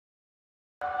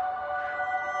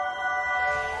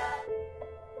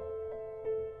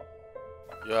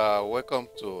You are welcome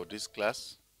to this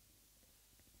class,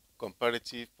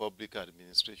 Comparative Public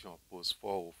Administration, Post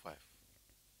 405,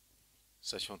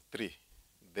 Session 3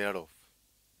 thereof.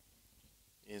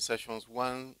 In Sessions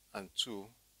 1 and 2,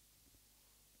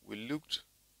 we looked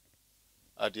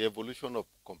at the evolution of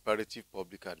comparative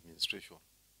public administration.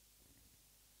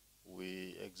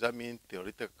 We examined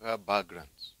theoretical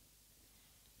backgrounds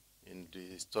in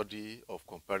the study of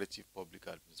comparative public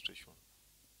administration.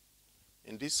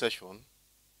 In this session,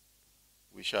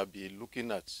 we shall be looking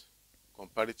at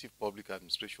comparative public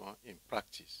administration in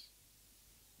practice.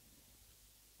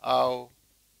 How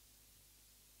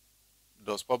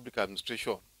does public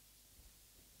administration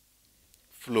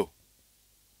flow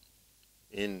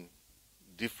in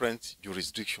different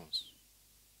jurisdictions?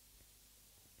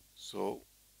 So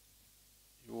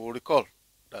you will recall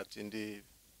that in the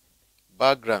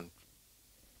background,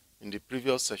 in the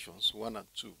previous sessions 1 and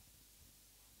 2,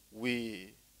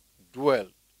 we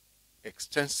dwelled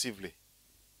extensively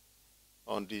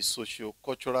on the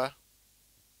socio-cultural,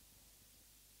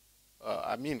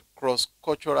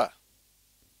 cross-cultural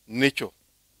nature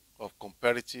of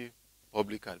comparative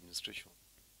public administration.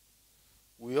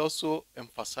 We also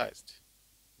emphasized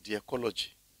the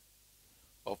ecology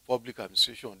of public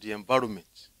administration, the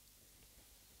environment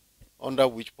under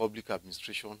which public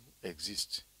administration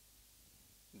exists,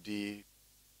 the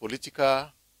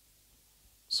political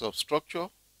substructure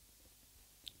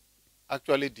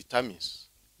actually determines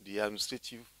the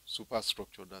administrative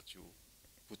superstructure that you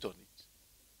put on it.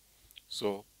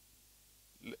 So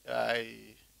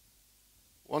I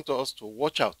want us to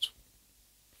watch out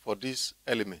for these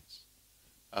elements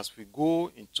as we go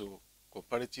into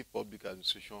comparative public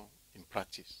administration in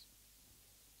practice.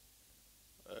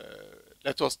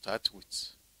 Let us start with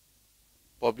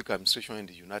public administration in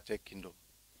the United Kingdom.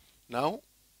 Now,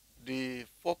 the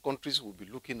 4 countries we'll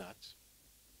be looking at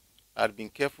have been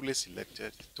carefully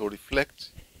selected to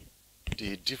reflect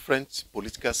the different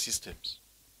political systems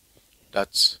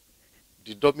that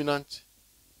the dominant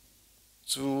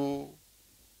 2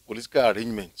 political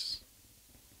arrangements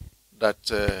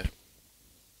that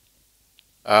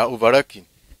are overarching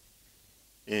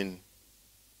in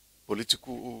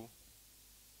political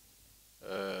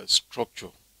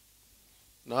structure.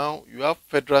 Now, you have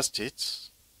federal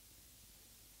states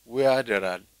where there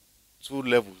are 2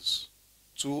 levels,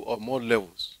 2 or more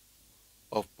levels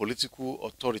of political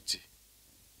authority,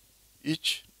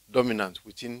 each dominant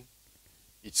within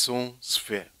its own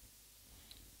sphere.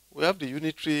 We have the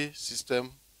unitary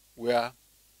system where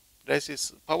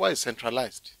power is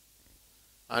centralized,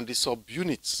 and the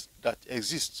subunits that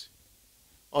exist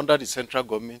under the central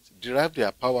government derive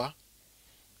their power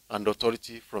and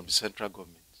authority from the central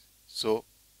government. So,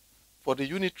 for the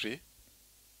unitary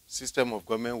system of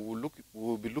government, we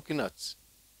will be looking at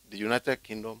the United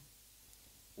Kingdom.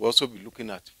 We'll also be looking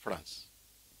at France.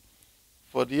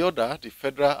 For the other, the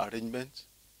federal arrangement,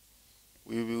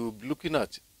 we will be looking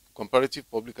at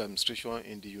comparative public administration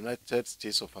in the United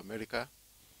States of America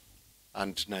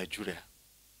and Nigeria.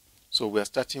 So we are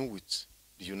starting with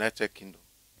the United Kingdom.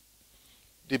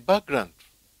 The background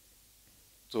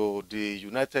to the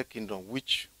United Kingdom,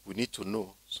 which we need to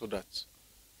know so that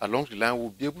along the line we'll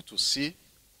be able to see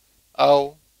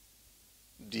how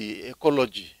the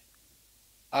ecology,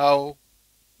 how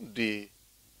the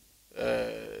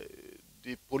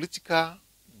political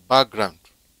background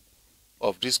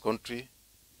of this country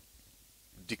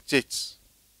dictates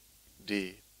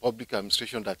the public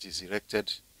administration that is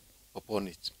erected upon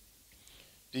it.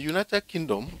 The United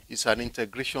Kingdom is an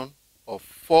integration of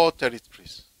 4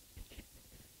 territories: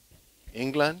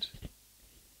 England,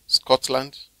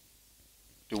 Scotland,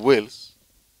 the Wales,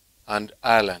 and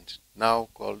Ireland, now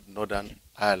called Northern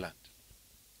Ireland.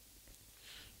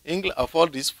 England, of all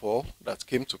these 4 that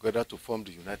came together to form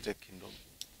the United Kingdom,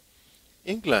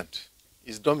 England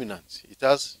is dominant. It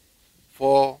has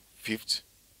 4/5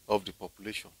 of the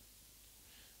population.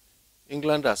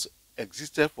 England has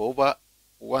existed for over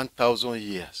 1,000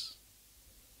 years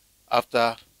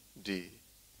after the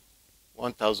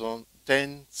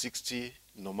 1060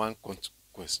 Norman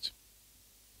conquest.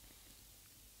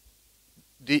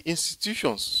 The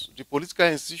institutions, the political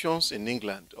institutions in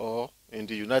England or in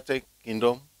the United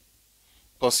Kingdom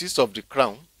consist of the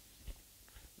crown,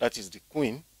 that is the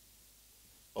queen,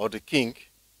 or the king,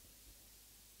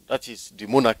 that is the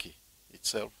monarchy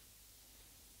itself,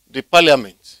 the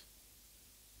parliament,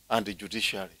 and the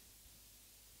judiciary.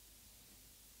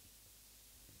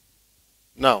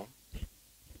 Now,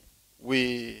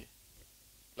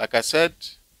 like I said,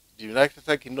 the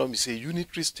United Kingdom is a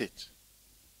unitary state.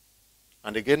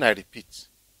 And again, I repeat,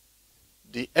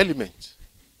 the element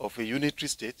of a unitary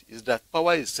state is that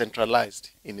power is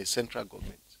centralized in a central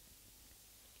government.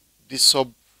 The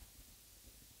sub-units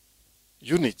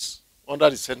under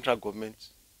the central government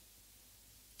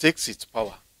takes its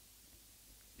power.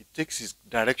 It takes its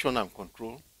direction and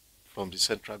control from the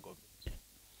central government.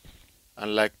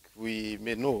 And like we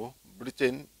may know,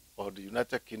 Britain or the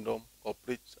United Kingdom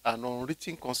operates an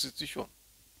unwritten constitution.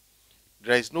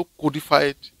 There is no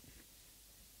codified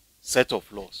set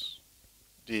of laws.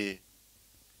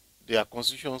 Their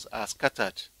constitutions are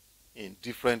scattered in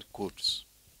different codes.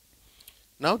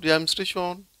 Now the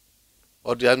administration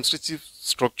or the administrative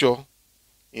structure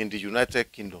in the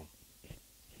United Kingdom,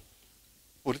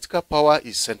 political power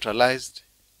is centralized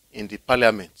in the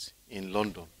parliament in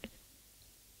London.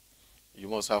 You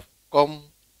must have come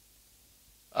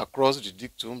across the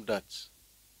dictum that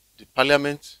the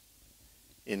parliament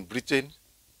in Britain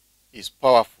is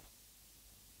powerful,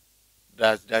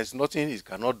 that there is nothing it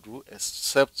cannot do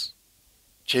except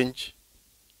change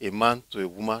a man to a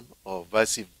woman or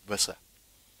vice versa.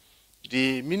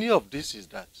 The meaning of this is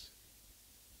that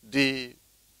the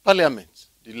parliament,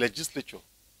 the legislature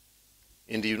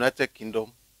in the United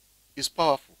Kingdom is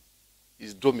powerful,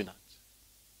 is dominant,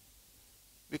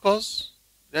 because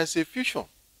there is a fusion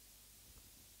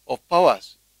of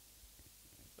powers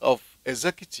of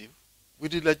executive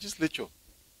with the legislature.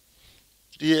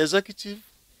 The executive,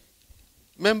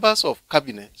 members of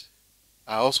cabinet,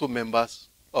 are also members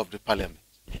of the parliament.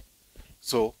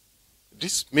 So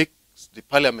this makes the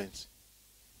parliament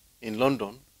in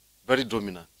London very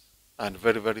dominant and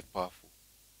very, very powerful.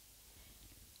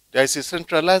 There is a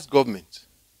centralized government,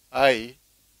 i.e.,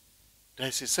 there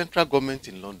is a central government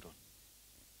in London,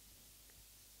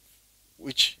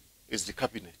 which is the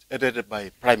cabinet, headed by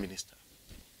a prime minister.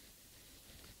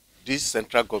 This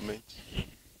central government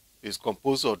is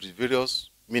composed of the various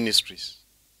ministries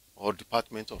or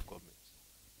departments of government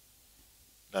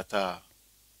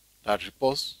that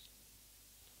reports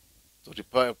to the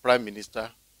prime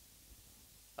minister,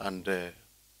 and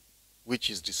which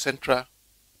is the central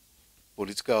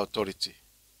political authority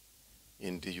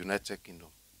in the United Kingdom.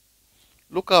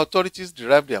 Local authorities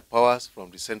derive their powers from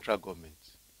the central government.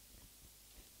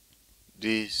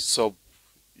 The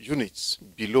sub-units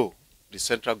below the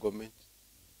central government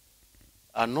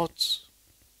are not,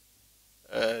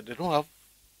 they don't have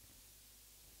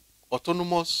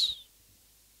autonomous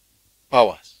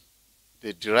powers.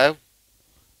 They derive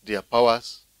their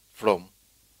powers from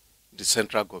the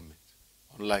central government,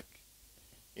 unlike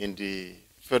in the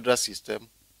federal system,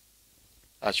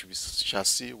 as we shall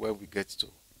see when we get to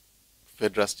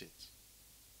federal states.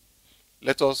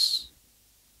 Let us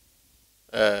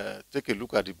take a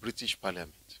look at the British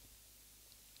Parliament.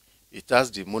 It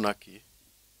has the monarchy,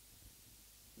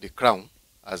 the crown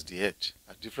as the head.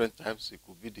 At different times, it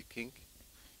could be the king,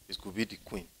 it could be the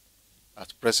queen.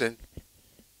 At present,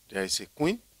 there is a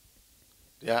queen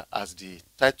there as the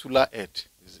titular head.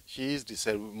 She is the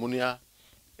ceremonial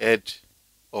head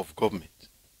of government,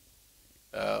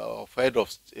 head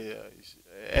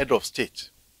of state.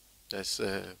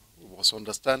 We must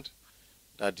understand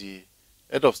that the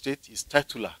head of state is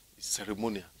titular, is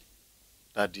ceremonial,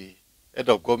 that the head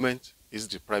of government is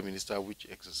the prime minister, which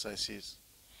exercises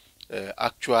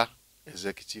actual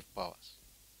executive powers.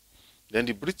 Then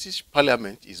the British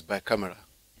Parliament is bicameral.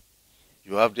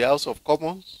 You have the House of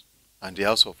Commons and the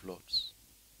House of Lords.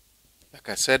 Like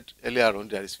I said earlier on,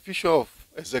 there is fusion of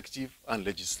executive and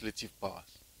legislative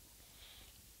powers.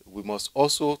 We must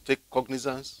also take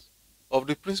cognizance of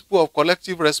the principle of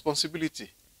collective responsibility.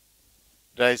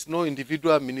 There is no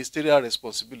individual ministerial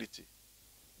responsibility.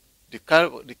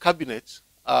 The cabinet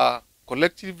are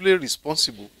collectively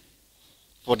responsible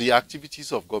for the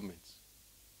activities of government,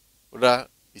 whether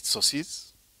it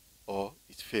succeeds or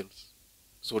it fails.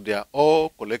 So they are all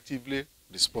collectively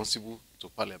responsible to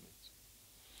Parliament.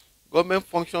 Government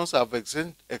functions have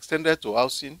extended to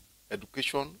housing,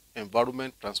 education,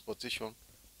 environment, transportation,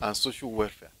 and social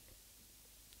welfare.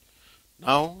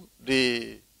 Now,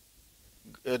 the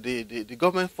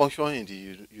government function in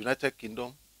the United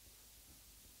Kingdom,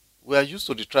 we are used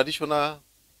to the traditional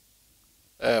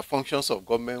functions of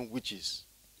government, which is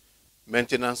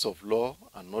maintenance of law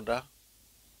and order,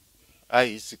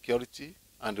 i.e. security,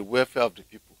 and the welfare of the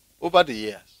people. Over the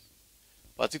years,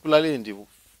 particularly in the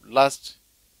last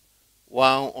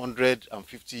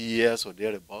 150 years or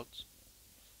thereabouts,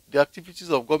 the activities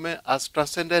of government has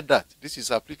transcended that. This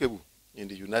is applicable in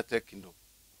the United Kingdom.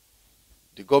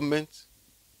 The government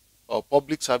or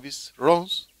public service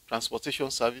runs transportation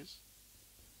service,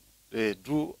 they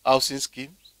do housing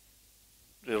schemes,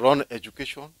 they run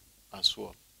education, and so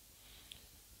on.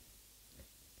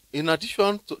 In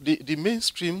addition to the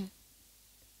mainstream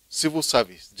civil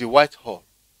service, the Whitehall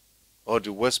or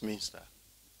the Westminster,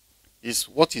 is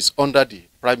what is under the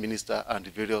Prime Minister and the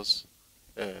various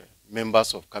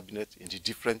members of cabinet in the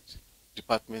different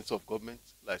departments of government,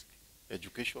 like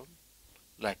education,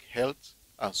 like health,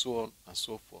 and so on and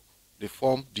so forth. They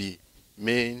form the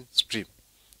mainstream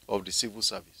of the civil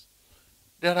service.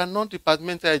 There are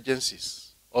non-departmental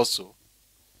agencies also,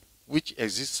 which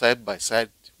exist side by side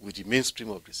with the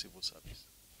mainstream of the civil service.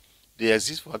 They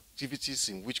exist for activities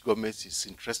in which government is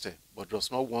interested but does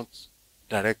not want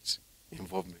direct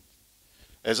involvement.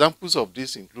 Examples of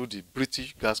this include the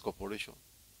British Gas Corporation,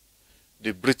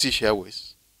 the British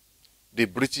Airways, the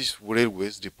British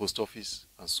Railways, the Post Office,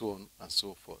 and so on and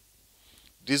so forth.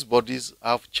 These bodies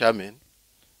have chairmen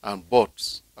and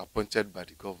boards appointed by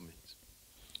the government.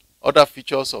 Other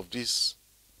features of these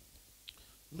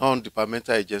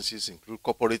non-departmental agencies include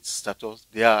corporate status.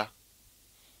 They are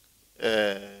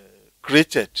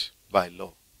created by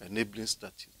law, enabling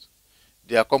statutes.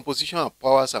 Their composition and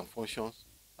powers and functions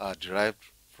are derived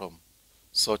from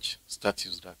such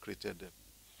statutes that created them.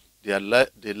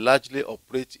 They largely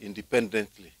operate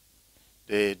independently.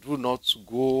 They do not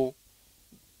go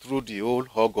through the whole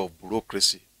hog of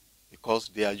bureaucracy because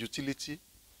they are utility,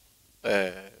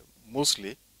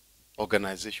 mostly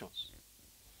organizations.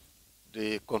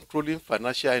 The controlling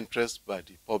financial interests by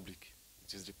the public.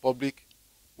 It is the public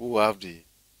who have the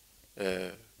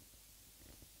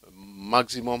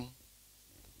maximum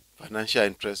financial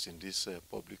interest in these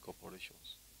public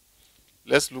operations.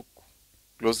 Let's look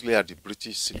closely at the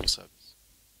British civil service.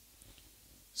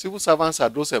 Civil servants are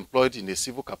those employed in a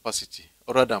civil capacity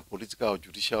other than political or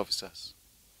judicial officers,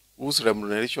 whose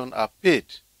remuneration are paid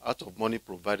out of money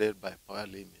provided by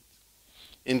parliament.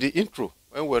 In the intro,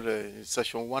 when we were in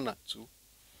session 1 and 2,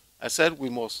 I said we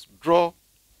must draw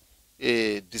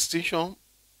a distinction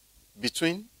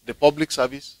between the public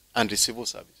service and the civil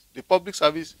service. The public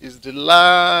service is the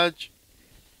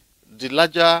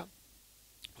larger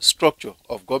structure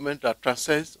of government that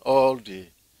transcends all the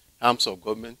arms of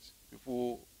government,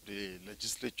 people, the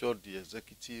legislature, the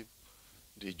executive,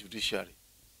 the judiciary.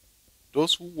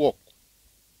 Those who work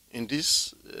in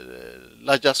this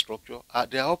larger structure,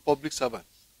 they are all public servants.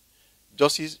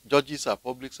 Judges are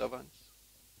public servants.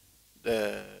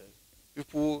 The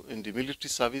people in the military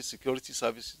service, security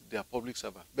service, they are public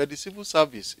servants. But the civil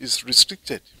service is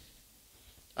restricted.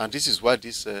 And this is why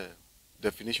this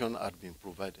definition had been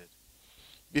provided.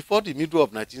 Before the middle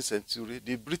of the 19th century,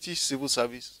 the British civil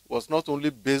service was not only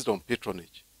based on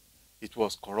patronage, it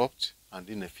was corrupt and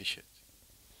inefficient.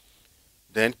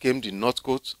 Then came the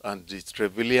Northcote and the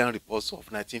Trevelyan reports of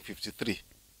 1953,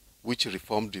 which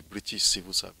reformed the British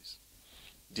civil service.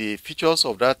 The features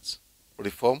of that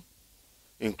reform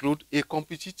include a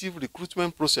competitive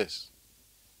recruitment process.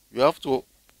 You have to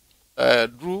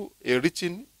do a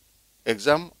written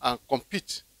exam and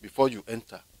compete before you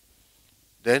enter.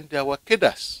 Then there were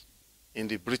cadres in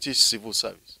the British civil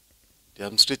service. The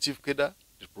administrative cadre,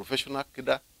 the professional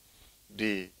cadre,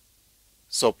 the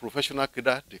sub-professional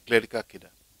cadre, the clerical cadre.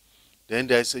 Then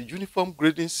there is a uniform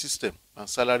grading system and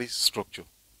salary structure.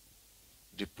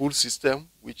 The pool system,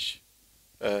 which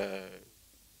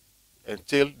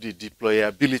entail the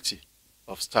deployability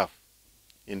of staff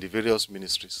in the various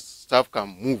ministries. Staff can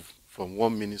move from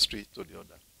one ministry to the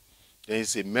other. There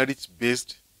is a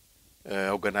merit-based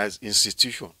organized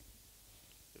institution.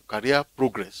 Career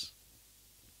progress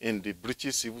in the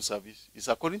British civil service is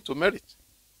according to merit.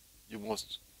 You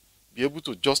must be able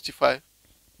to justify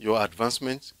your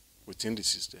advancement within the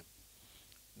system.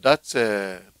 That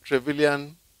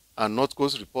Trevelyan and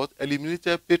Northcote's report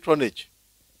eliminated patronage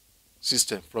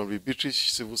system from the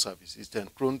British civil service. It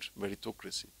enthroned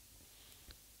meritocracy.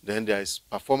 Then there is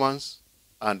performance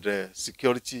and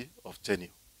security of tenure.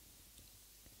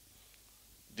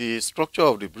 The structure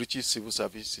of the British civil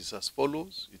service is as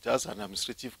follows. It has an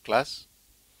administrative class,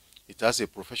 it has a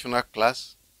professional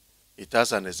class, it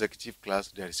has an executive class,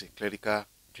 there is a clerical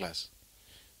class.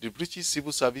 The British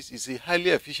civil service is a highly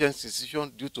efficient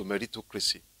institution due to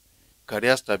meritocracy,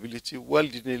 career stability,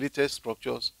 well-delineated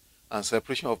structures, and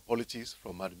separation of politics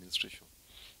from administration.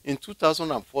 In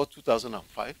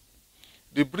 2004-2005,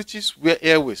 the British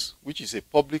Airways, which is a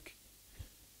public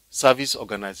service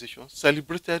organization,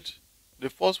 celebrated the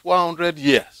first 100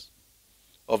 years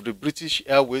of the British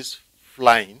Airways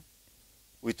flying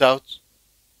without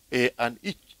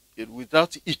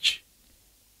each.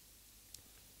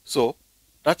 So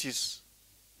that is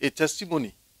a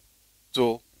testimony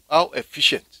to how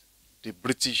efficient the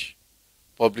British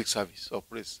public service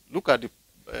operates. Look at the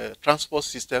transport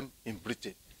system in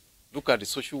Britain. Look at the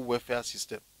social welfare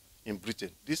system in Britain.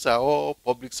 These are all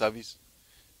public service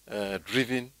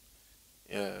driven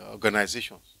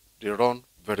organizations. They run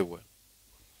very well.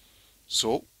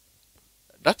 So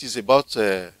that is about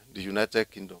the United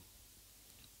Kingdom.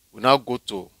 We now go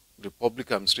to the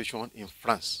public administration in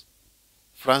France.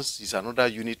 France is another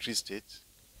unitary state.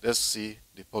 Let's see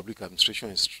the public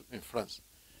administration in France.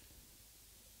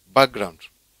 Background.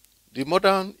 The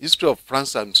modern history of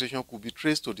France's administration could be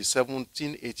traced to the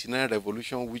 1789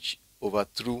 revolution, which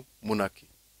overthrew monarchy.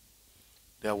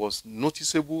 There was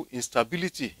noticeable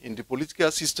instability in the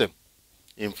political system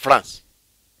in France,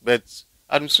 but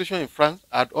administration in France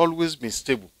had always been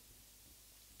stable.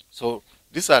 So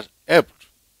this had helped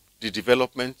the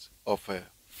development of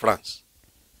France.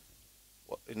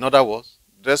 In other words,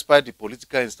 despite the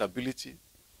political instability,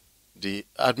 the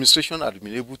administration had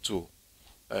been able to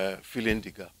fill in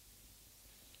the gap.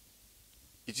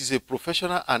 It is a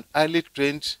professional and highly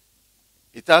trained,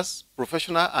 it has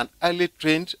professional and highly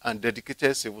trained and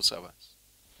dedicated civil servants.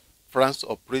 France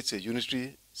operates a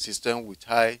unitary system with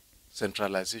high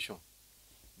centralization.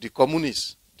 The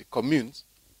communes,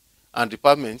 and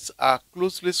departments are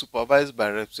closely supervised by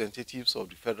representatives of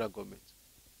the federal government,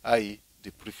 i.e.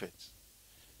 the prefects.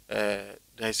 There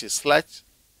is a slight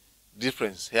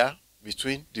difference here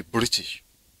between the British.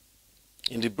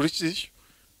 In the British,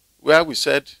 where we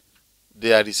said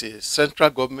there is a central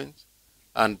government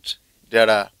and there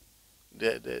are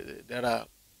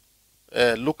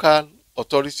local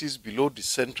authorities below the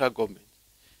central government,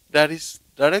 there is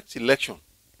direct election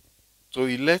to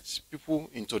elect people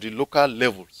into the local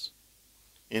levels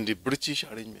in the British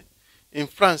arrangement. In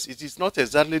France, it is not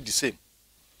exactly the same.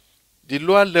 The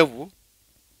lower level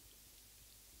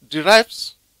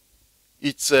derives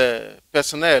its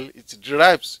personnel, it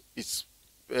derives its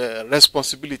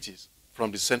responsibilities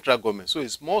from the central government. So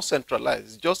it's more centralized.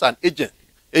 It's just an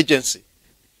agency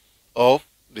of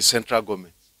the central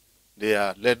government. They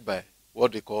are led by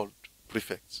what they call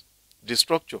prefects. The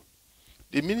structure.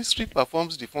 The ministry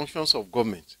performs the functions of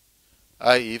government,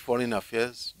 i.e. foreign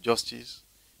affairs, justice,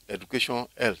 education,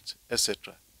 health,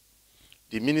 etc.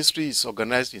 The ministry is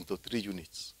organized into 3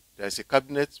 units. There is a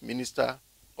cabinet minister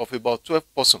of about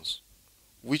 12 persons,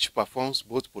 which performs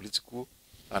both political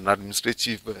and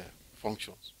administrative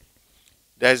functions.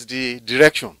 There is the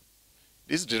direction.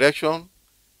 This direction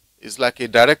is like a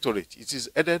directorate. It is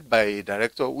headed by a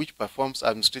director which performs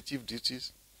administrative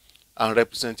duties and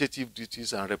representative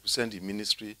duties and represent the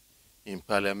ministry in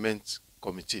parliament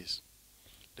committees.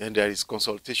 Then there is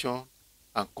consultation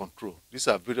and control. These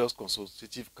are various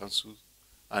consultative councils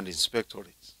and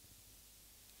inspectorates.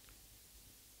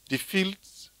 The field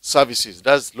services,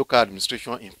 that's local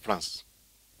administration in France.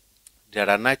 There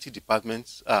are 90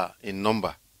 departments in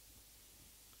number.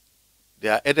 They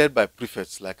are headed by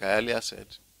prefects, like I earlier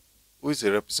said, who is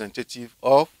a representative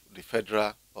of the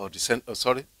federal or the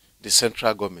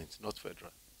central government, not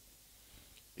federal.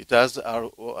 It has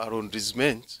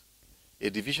arrondissement, a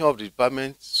division of the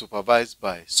department supervised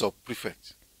by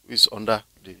sub-prefect, who is under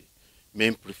the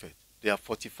main prefect. There are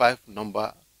 45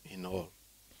 number in all.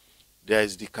 There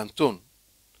is the canton,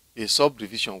 a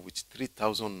subdivision with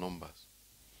 3,000 numbers.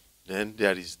 Then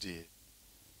there is the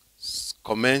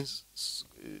commence,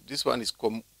 this one is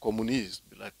communes,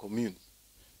 like communes.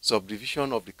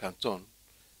 Subdivision of the canton,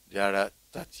 there are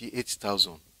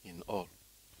 38,000 in all.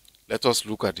 Let us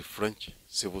look at the French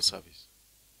civil service.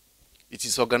 It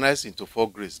is organized into 4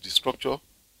 grades. The structure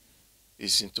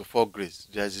is into 4 grades.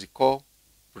 There is the corps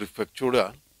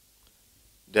prefectural,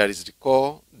 there is the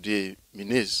corps des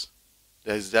mines,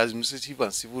 there is the administrative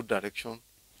and civil direction,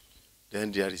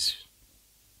 then there is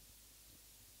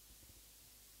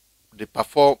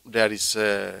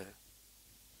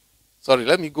sorry,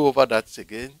 let me go over that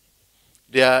again.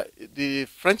 The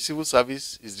French civil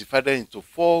service is divided into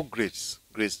 4 grades,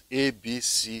 grades A, B,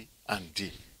 C, and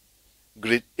D.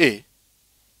 Grade A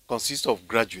consists of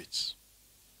graduates,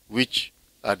 which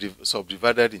are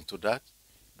subdivided into that.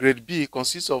 Grade B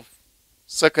consists of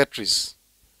secretaries.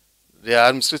 They are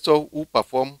administrators who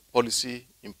perform policy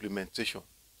implementation.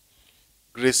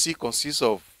 Grade C consists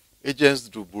of agents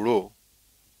du bureau.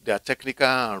 They are technical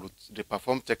and they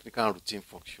perform technical and routine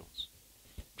functions.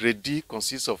 Grade D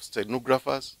consists of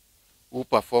stenographers who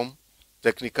perform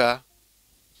technical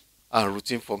and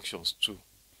routine functions too.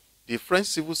 The French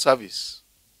civil service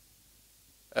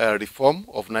reform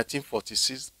of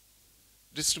 1946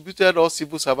 distributed all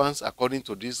civil servants according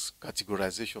to this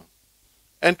categorization.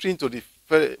 Entry into the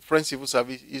French civil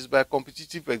service is by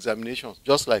competitive examinations,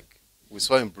 just like we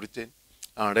saw in Britain,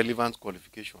 and relevant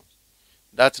qualifications.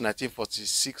 That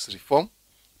 1946 reform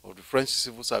of the French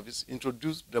civil service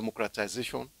introduced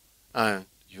democratization and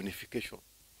unification.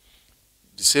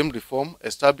 The same reform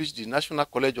established the National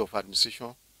College of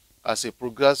Administration as a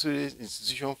progressive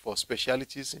institution for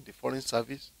specialties in the foreign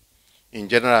service, in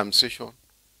general administration,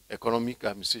 economic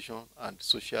administration, and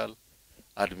social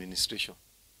administration.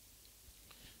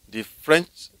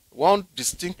 One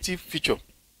distinctive feature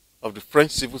of the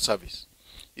French civil service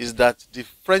is that the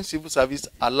French civil service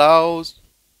allows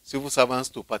civil servants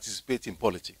to participate in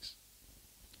politics,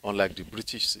 unlike the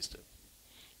British system.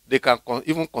 They can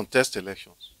even contest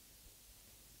elections.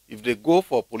 If they go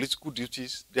for political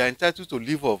duties, they are entitled to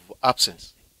leave of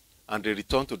absence, and they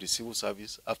return to the civil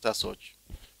service after such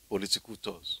political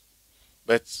tours.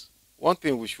 But one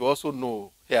thing we should also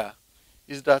know here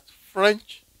is that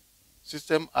French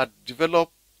system had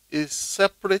developed a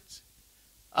separate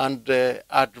and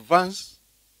advanced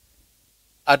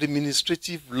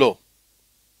administrative law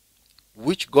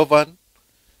which govern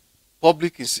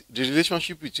the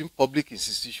relationship between public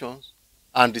institutions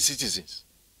and the citizens,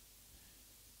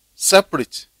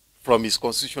 separate from its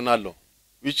constitutional law,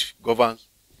 which governs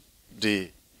the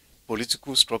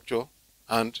political structure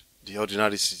and the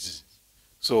ordinary citizens.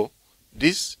 So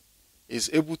this is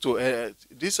able to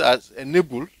this has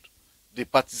enabled the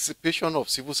participation of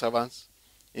civil servants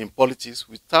in politics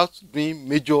without doing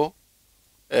major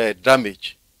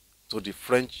damage to the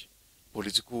French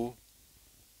political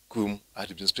cum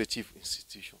administrative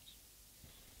institutions.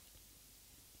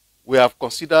 We have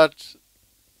considered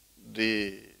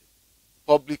the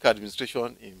public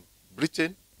administration in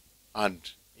Britain and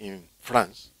in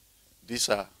France. These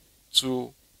are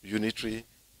two unitary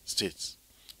states.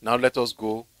 Now let us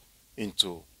go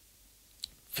into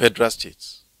federal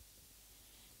states.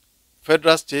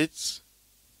 Federal states,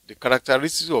 the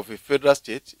characteristics of a federal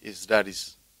state is that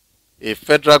is a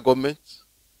federal government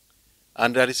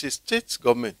and there is a state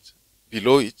government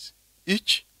below it.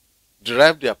 Each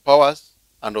derive their powers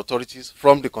and authorities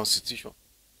from the Constitution.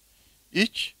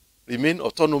 Each remain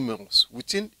autonomous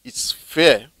within its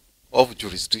sphere of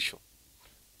jurisdiction.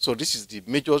 So this is the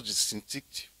major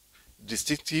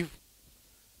distinctive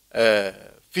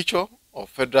feature of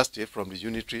federal state from the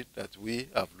unitary that we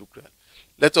have looked at.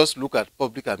 Let us look at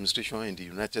public administration in the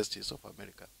United States of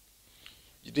America.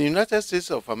 The United States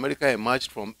of America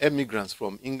emerged from immigrants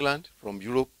from England, from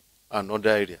Europe, and other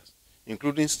areas,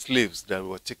 including slaves that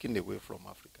were taken away from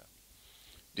Africa.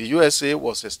 The USA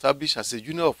was established as a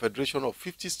union of federation of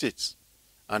 50 states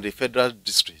and a federal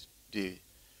district, the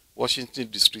Washington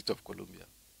District of Columbia.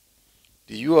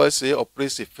 The USA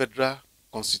operates a federal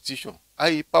constitution,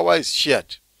 i.e. power is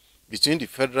shared between the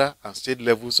federal and state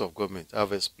levels of government. I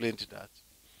have explained that.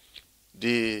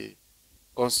 The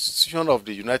Constitution of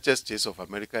the United States of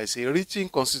America is a written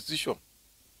constitution.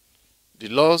 The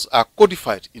laws are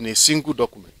codified in a single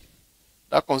document.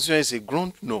 That constitution is a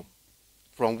ground norm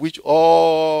from which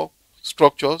all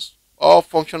structures, all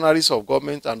functionaries of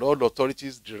government and all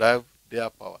authorities derive their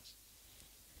powers.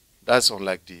 That's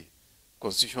unlike the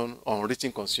constitution,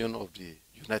 unwritten constitution of the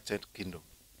United Kingdom.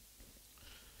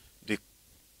 The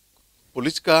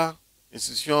political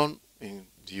institution in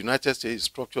the United States is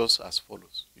structured as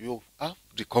follows. You have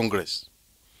the Congress.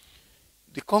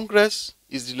 The Congress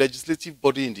is the legislative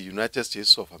body in the United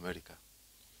States of America.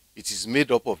 It is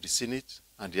made up of the Senate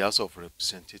and the House of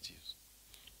Representatives.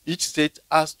 Each state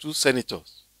has 2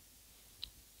 senators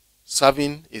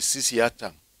serving a 6-year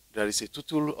term. There is a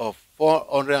total of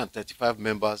 435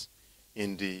 members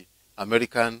in the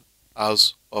American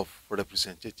House of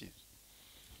Representatives.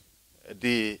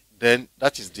 Then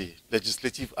that is the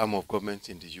legislative arm of government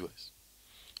in the US.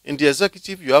 In the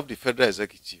executive, you have the federal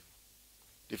executive.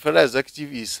 The federal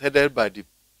executive is headed by the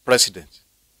president.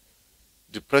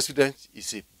 The president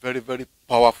is a very, very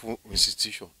powerful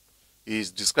institution. He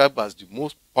is described as the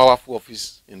most powerful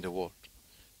office in the world.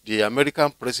 The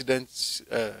American president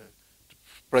started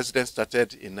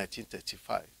in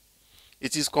 1935.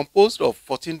 It is composed of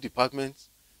 14 departments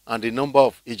and a number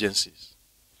of agencies.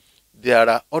 There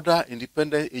are other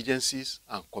independent agencies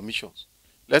and commissions.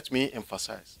 Let me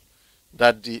emphasize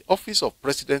that the office of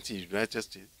president in the United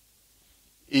States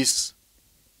is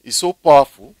so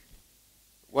powerful.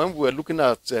 When we were looking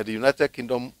at the United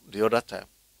Kingdom the other time,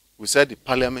 we said the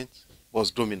parliament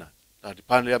was dominant, that the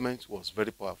parliament was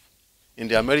very powerful. In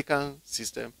the American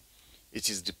system, it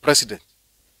is the president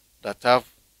that have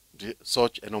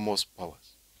such enormous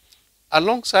powers.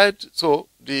 Alongside, so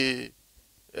the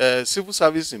civil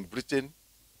service in Britain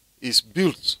is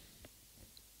built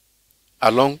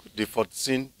along the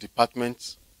 14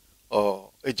 departments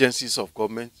or agencies of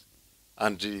government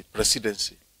and the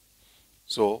presidency.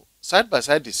 So side by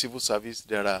side the civil service,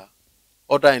 there are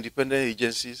other independent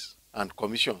agencies and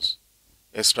commissions,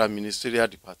 extra ministerial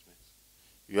departments.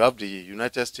 You have the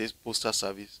United States Postal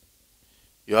Service,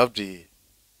 you have the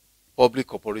public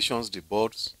corporations, the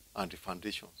boards, and the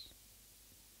foundations.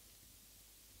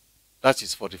 That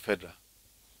is for the federal.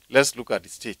 Let's look at the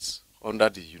states under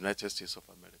the United States of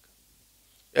America.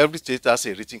 Every state has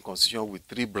a written constitution with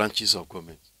 3 branches of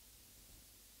government.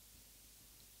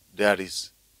 There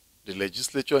is the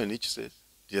legislature in each state,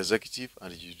 the executive,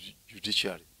 and the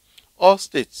judiciary. All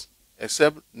states,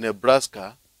 except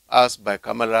Nebraska, has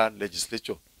bicameral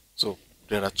legislature. So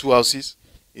there are 2 houses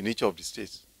in each of the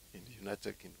states in the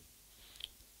United Kingdom.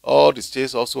 All the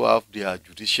states also have their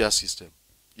judicial system.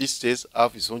 Each state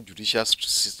has its own judicial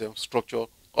system structure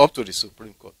up to the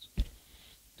Supreme Court.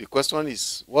 The question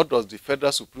is, what does the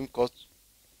Federal Supreme Court,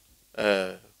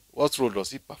 what role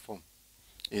does it perform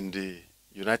in the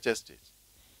United States?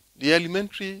 The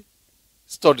elementary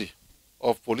study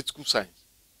of political science,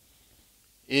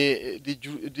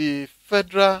 the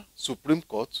Federal Supreme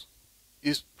Court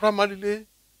is primarily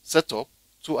set up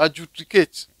to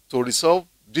adjudicate, to resolve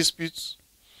disputes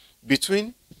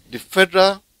between the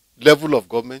federal level of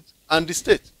government and the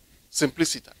state.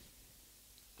 Simplicity.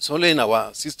 It's only in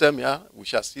our system here, we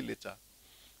shall see later,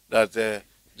 that the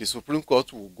Supreme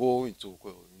Court will go into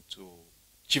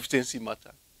chieftaincy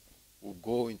matter, will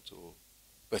go into,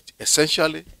 but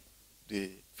essentially,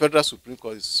 the Federal Supreme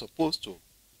Court is supposed to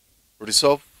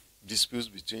resolve disputes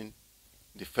between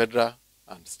the federal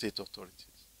and state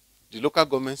authorities. The local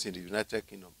governments in the United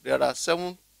Kingdom, there are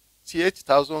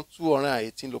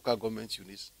 78,218 local government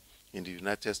units in the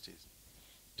United States.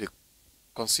 They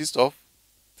consist of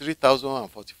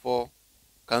 3,044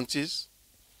 counties,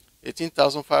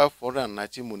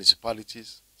 18,519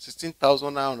 municipalities,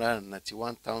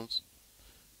 16,991 towns,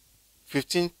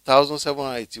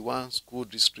 15,781 school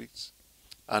districts,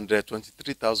 and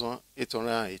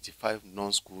 23,885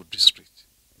 non-school districts.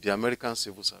 The American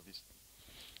Civil Service.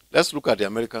 Let's look at the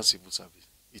American Civil Service.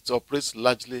 It operates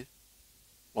largely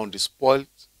on the spoiled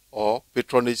or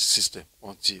patronage system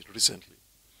until recently.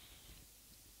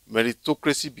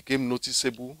 Meritocracy became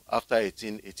noticeable after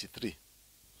 1883.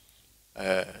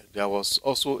 There was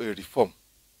also a reform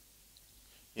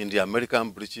in the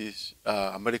American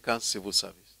Civil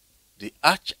Service. The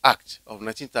Arch Act of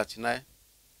 1939,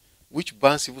 which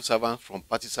banned civil servants from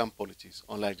partisan politics.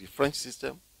 Unlike the French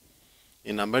system,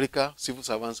 in America, civil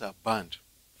servants are banned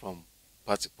from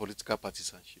political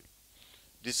partisanship.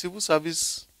 The Civil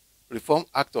Service Reform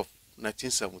Act of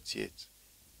 1978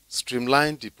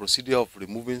 streamlined the procedure of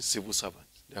removing civil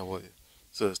servants. There was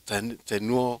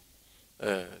tenure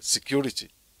security.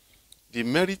 The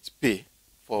merit pay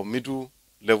for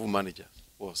middle-level managers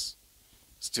was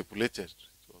stipulated.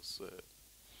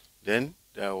 Then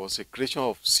there was a creation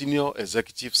of senior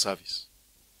executive service.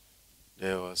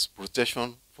 There was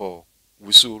protection for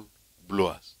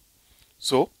whistleblowers.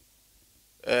 So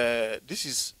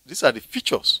these are the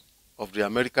features of the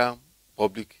American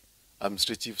public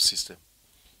administrative system.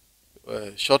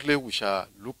 Shortly, we shall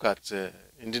look at,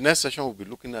 in the next session, we'll be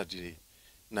looking at the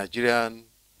Nigerian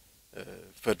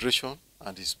Federation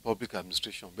and its public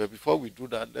administration. But before we do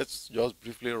that, let's just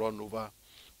briefly run over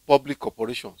public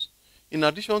corporations. In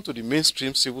addition to the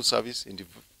mainstream civil service in the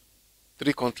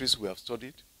 3 countries we have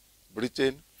studied,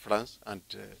 Britain, France, and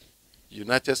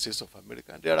United States of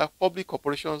America, there are public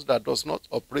corporations that does not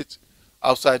operate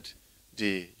outside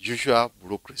the usual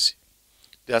bureaucracy.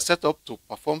 They are set up to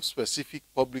perform specific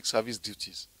public service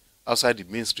duties outside the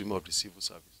mainstream of the civil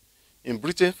service. In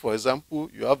Britain, for example,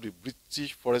 you have the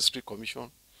British Forestry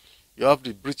Commission, you have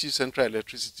the British Central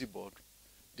Electricity Board,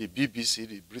 the BBC,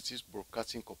 the British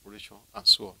Broadcasting Corporation, and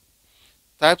so on.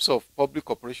 Types of public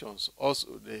corporations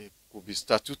also, they could be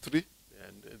statutory,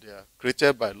 and they are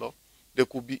created by law. They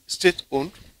could be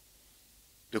state-owned.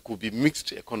 They could be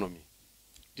mixed economy.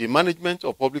 The management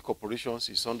of public corporations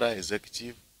is under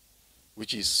executive,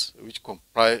 which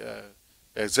comprise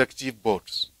executive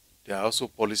boards. There are also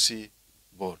policy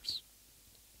boards.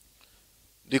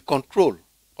 The control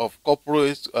of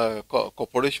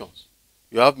corporations.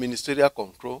 You have ministerial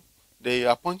control. The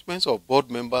appointments of board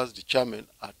members, the chairman,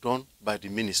 are done by the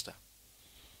minister.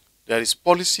 There is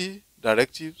policy,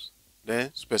 directives,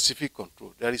 then specific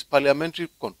control. There is parliamentary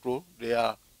control. They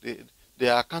are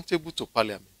accountable to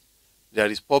parliament. There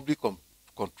is public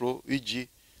control, e.g.,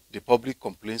 the Public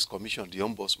Complaints Commission, the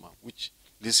Ombudsman, which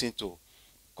listens to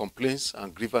complaints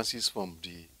and grievances from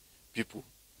the people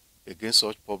against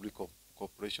such public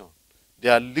corporation.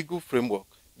 Their legal framework,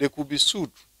 they could be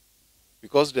sued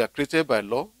because they are created by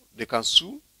law. They can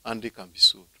sue and they can be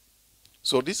sued.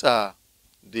 So these are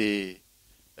the,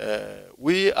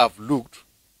 we have looked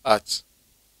at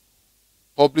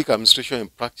public administration in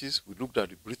practice. We looked at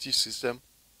the British system.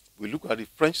 We looked at the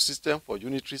French system for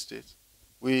unitary states.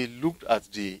 We looked at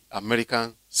the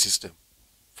American system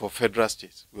for federal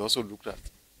states. We also looked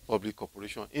at public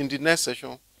corporation. In the next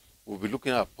session, we'll be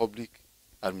looking at public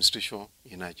administration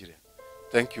in Nigeria.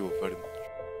 Thank you very much.